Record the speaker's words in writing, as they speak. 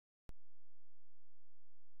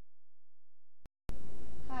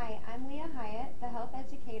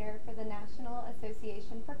facilitator for the National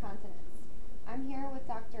Association for Continence. I'm here with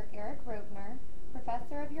Dr. Eric Rovner,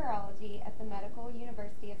 Professor of Urology at the Medical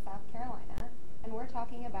University of South Carolina, and we're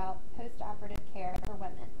talking about post-operative care for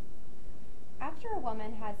women. After a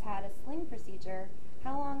woman has had a sling procedure,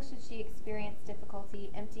 how long should she experience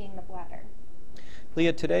difficulty emptying the bladder?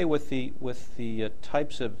 Leah, today with the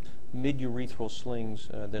types of mid-urethral slings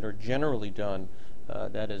that are generally done,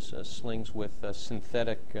 that is slings with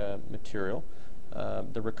synthetic material,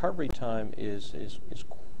 the recovery time is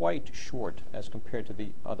quite short as compared to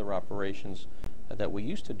the other operations that we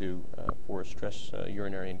used to do for stress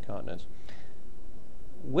urinary incontinence.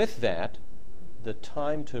 With that, the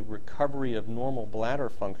time to recovery of normal bladder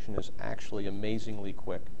function is actually amazingly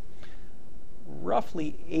quick.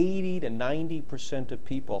 Roughly 80 to 90% of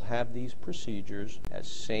people have these procedures as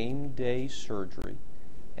same-day surgery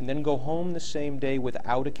and then go home the same day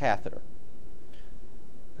without a catheter.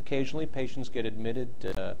 Occasionally, patients get admitted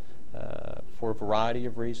for a variety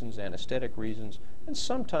of reasons, anesthetic reasons, and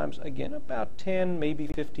sometimes, again, about 10, maybe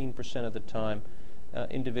 15% of the time,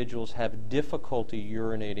 individuals have difficulty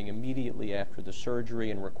urinating immediately after the surgery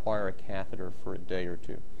and require a catheter for a day or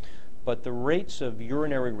two. But the rates of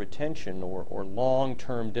urinary retention or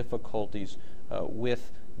long-term difficulties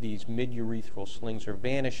with these mid-urethral slings are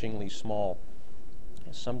vanishingly small.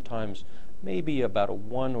 Sometimes maybe about a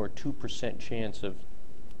 1 or 2% chance of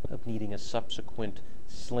needing a subsequent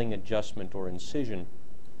sling adjustment or incision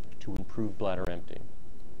to improve bladder emptying.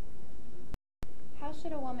 How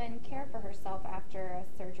should a woman care for herself after a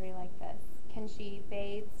surgery like this? Can she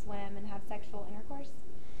bathe, swim, and have sexual intercourse?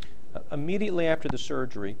 Immediately after the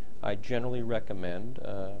surgery, I generally recommend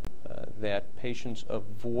that patients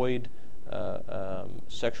avoid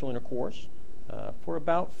sexual intercourse for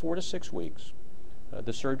about 4 to 6 weeks.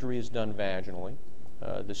 The surgery is done vaginally.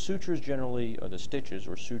 The sutures generally, or the stitches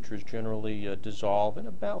or sutures generally dissolve in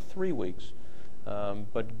about 3 weeks,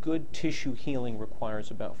 but good tissue healing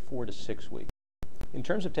requires about 4 to 6 weeks. In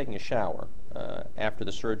terms of taking a shower after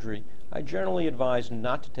the surgery, I generally advise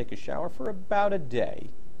not to take a shower for about a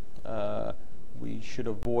day. We should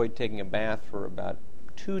avoid taking a bath for about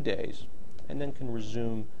 2 days and then can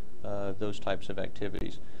resume those types of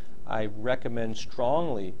activities. I recommend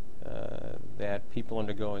strongly that people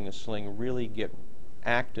undergoing a sling really get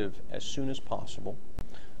active as soon as possible.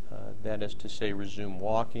 That is to say, resume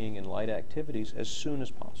walking and light activities as soon as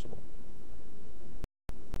possible.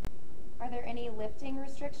 Are there any lifting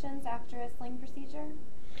restrictions after a sling procedure?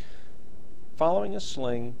 Following a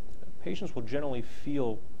sling, patients will generally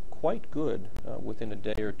feel quite good within a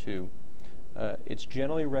day or two. It's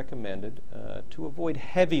generally recommended to avoid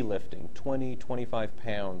heavy lifting, 20, 25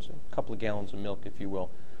 pounds, a couple of gallons of milk, if you will,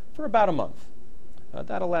 for about a month.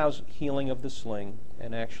 That allows healing of the sling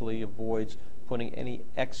and actually avoids putting any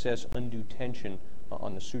excess undue tension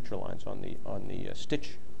on the suture lines, on the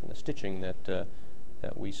stitching that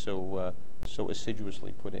we so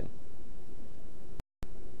assiduously put in.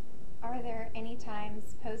 Are there any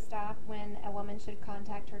times post-op when a woman should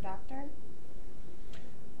contact her doctor?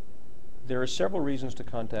 There are several reasons to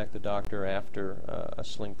contact the doctor after a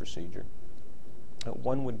sling procedure.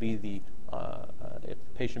 One would be if the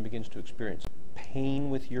patient begins to experience pain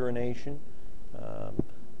with urination,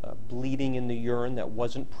 bleeding in the urine that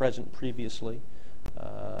wasn't present previously,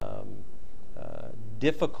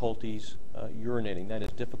 difficulties urinating, that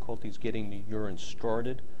is, difficulties getting the urine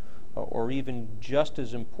started, or even just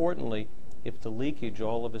as importantly, if the leakage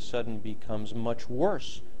all of a sudden becomes much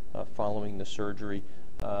worse following the surgery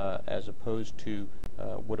as opposed to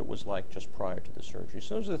what it was like just prior to the surgery.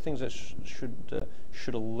 So those are the things that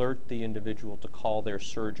should alert the individual to call their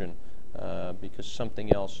surgeon because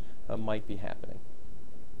something else might be happening.